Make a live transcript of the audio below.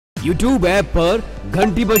YouTube app पर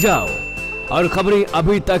घंटी बजाओ और खबरें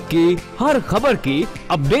अभी तक की हर खबर की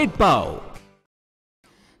अपडेट पाओ।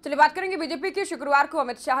 चलिए बात करेंगे बीजेपी की। शुक्रवार को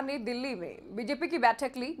अमित शाह ने दिल्ली में बीजेपी की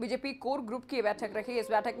बैठक ली। बीजेपी कोर ग्रुप की बैठक रखी। इस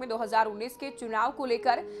बैठक में 2019 के चुनाव को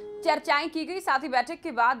लेकर चर्चाएं की गई। साथ ही बैठक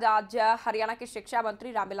के बाद आज हरियाणा के शिक्षा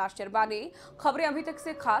मंत्री रामविलास शर्मा ने खबरें अभी तक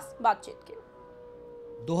से खास बातचीत की।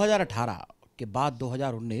 2018 के बाद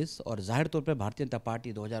 2019 और जाहिर तौर पर भारतीय जनता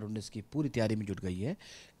पार्टी 2019 की पूरी तैयारी में जुट गई है।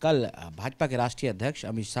 कल भाजपा के राष्ट्रीय अध्यक्ष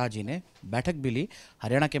अमित शाह जी ने बैठक भी ली।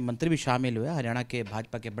 हरियाणा के मंत्री भी शामिल हुए, हरियाणा के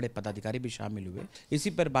भाजपा के बड़े पदाधिकारी भी शामिल हुए। इसी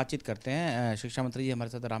पर बातचीत करते हैं। शिक्षा मंत्री जी हमारे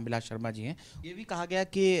साथ रामविलास शर्मा जी हैं। ये भी कहा गया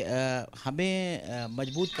कि हमें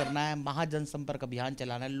मजबूत करना है, महाजनसंपर्क अभियान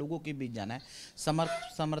चलाना है, लोगों के बीच जाना है।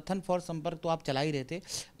 समर्थन फॉर संपर्क तो आप चला ही रहे थे,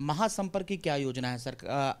 महासंपर्क की क्या योजना है सर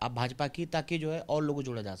भाजपा की, ताकि जो है और लोगों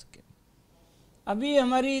जोड़ा जा सके? अभी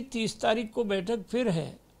हमारी 30 तारीख को बैठक फिर है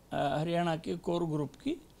हरियाणा के कोर ग्रुप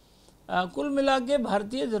की। कुल मिला के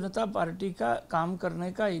भारतीय जनता पार्टी का काम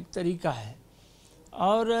करने का एक तरीका है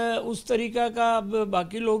और उस तरीका का अब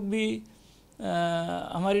बाकी लोग भी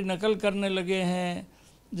हमारी नकल करने लगे हैं।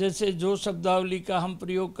 जैसे जो शब्दावली का हम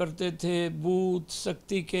प्रयोग करते थे, बूथ,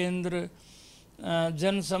 शक्ति केंद्र,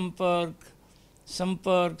 जनसंपर्क,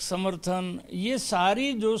 संपर्क, समर्थन, ये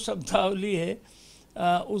सारी जो शब्दावली है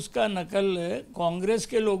उसका नकल कांग्रेस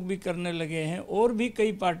के लोग भी करने लगे हैं और भी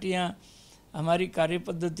कई पार्टियां हमारी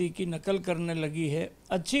कार्यपद्धति की नकल करने लगी है।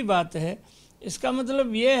 अच्छी बात है। इसका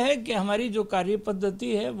मतलब ये है कि हमारी जो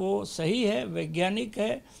कार्यपद्धति है वो सही है, वैज्ञानिक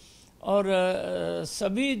है और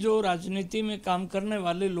सभी जो राजनीति में काम करने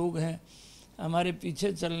वाले लोग हैं हमारे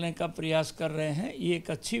पीछे चलने का प्रयास कर रहे हैं। ये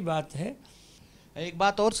एक अच्छी बात है। एक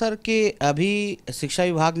बात और सर कि अभी शिक्षा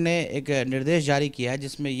विभाग ने एक निर्देश जारी किया है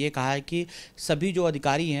जिसमें ये कहा है कि सभी जो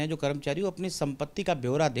अधिकारी हैं, जो कर्मचारी, वो अपनी संपत्ति का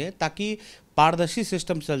ब्यौरा दें ताकि पारदर्शी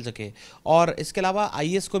सिस्टम चल सके। और इसके अलावा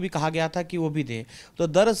आईएएस को भी कहा गया था कि वो भी दें। तो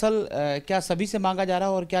दरअसल क्या सभी से मांगा जा रहा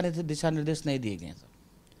है और क्या दिशा निर्देश नहीं दिए गए सर?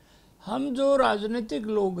 हम जो राजनीतिक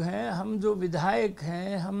लोग हैं, हम जो विधायक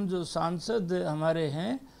हैं, हम जो सांसद हमारे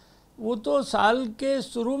हैं, वो तो साल के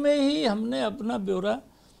शुरू में ही हमने अपना ब्यौरा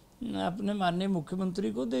अपने माननीय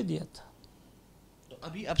मुख्यमंत्री को दे दिया था। तो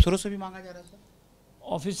अभी अफसरों से भी मांगा जा रहा है सर?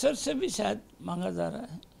 ऑफिसर से भी शायद मांगा जा रहा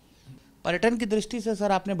है। पर्यटन की दृष्टि से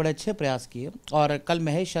सर आपने बड़े अच्छे प्रयास किए और कल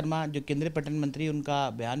महेश शर्मा जो केंद्रीय पर्यटन मंत्री, उनका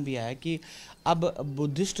बयान भी आया कि अब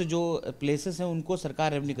बुद्धिस्ट जो प्लेसेस हैं उनको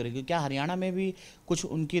सरकार रेवेन्यू करेगी। क्या हरियाणा में भी कुछ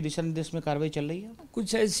उनकी दिशा निर्देश में कार्रवाई चल रही है?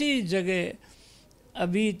 कुछ ऐसी जगह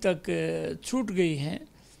अभी तक छूट गई हैं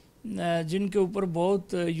जिनके ऊपर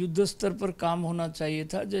बहुत युद्ध स्तर पर काम होना चाहिए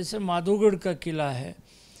था। जैसे माधोगढ़ का किला है,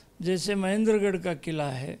 जैसे महेंद्रगढ़ का किला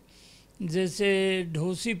है, जैसे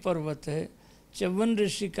ढोसी पर्वत है, च्यवन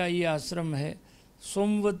ऋषि का ये आश्रम है।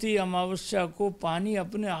 सोमवती अमावस्या को पानी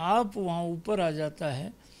अपने आप वहाँ ऊपर आ जाता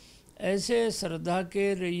है। ऐसे श्रद्धा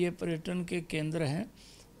के ये पर्यटन के केंद्र हैं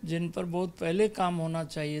जिन पर बहुत पहले काम होना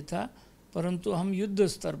चाहिए था, परंतु हम युद्ध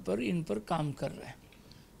स्तर पर इन पर काम कर रहे हैं।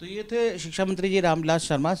 तो ये थे शिक्षा मंत्री जी रामविलास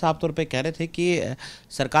शर्मा। साफ तौर पे कह रहे थे कि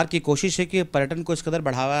सरकार की कोशिश है कि पर्यटन को इस कदर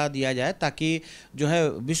बढ़ावा दिया जाए ताकि जो है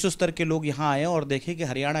विश्व स्तर के लोग यहाँ आएँ और देखें कि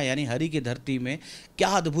हरियाणा यानी हरि की धरती में क्या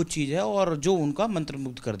अद्भुत चीज़ है और जो उनका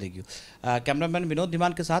मंत्रमुग्ध कर देगी। कैमरामैन विनोद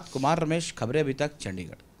धीमान के साथ कुमार रमेश, खबरें अभी तक,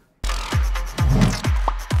 चंडीगढ़।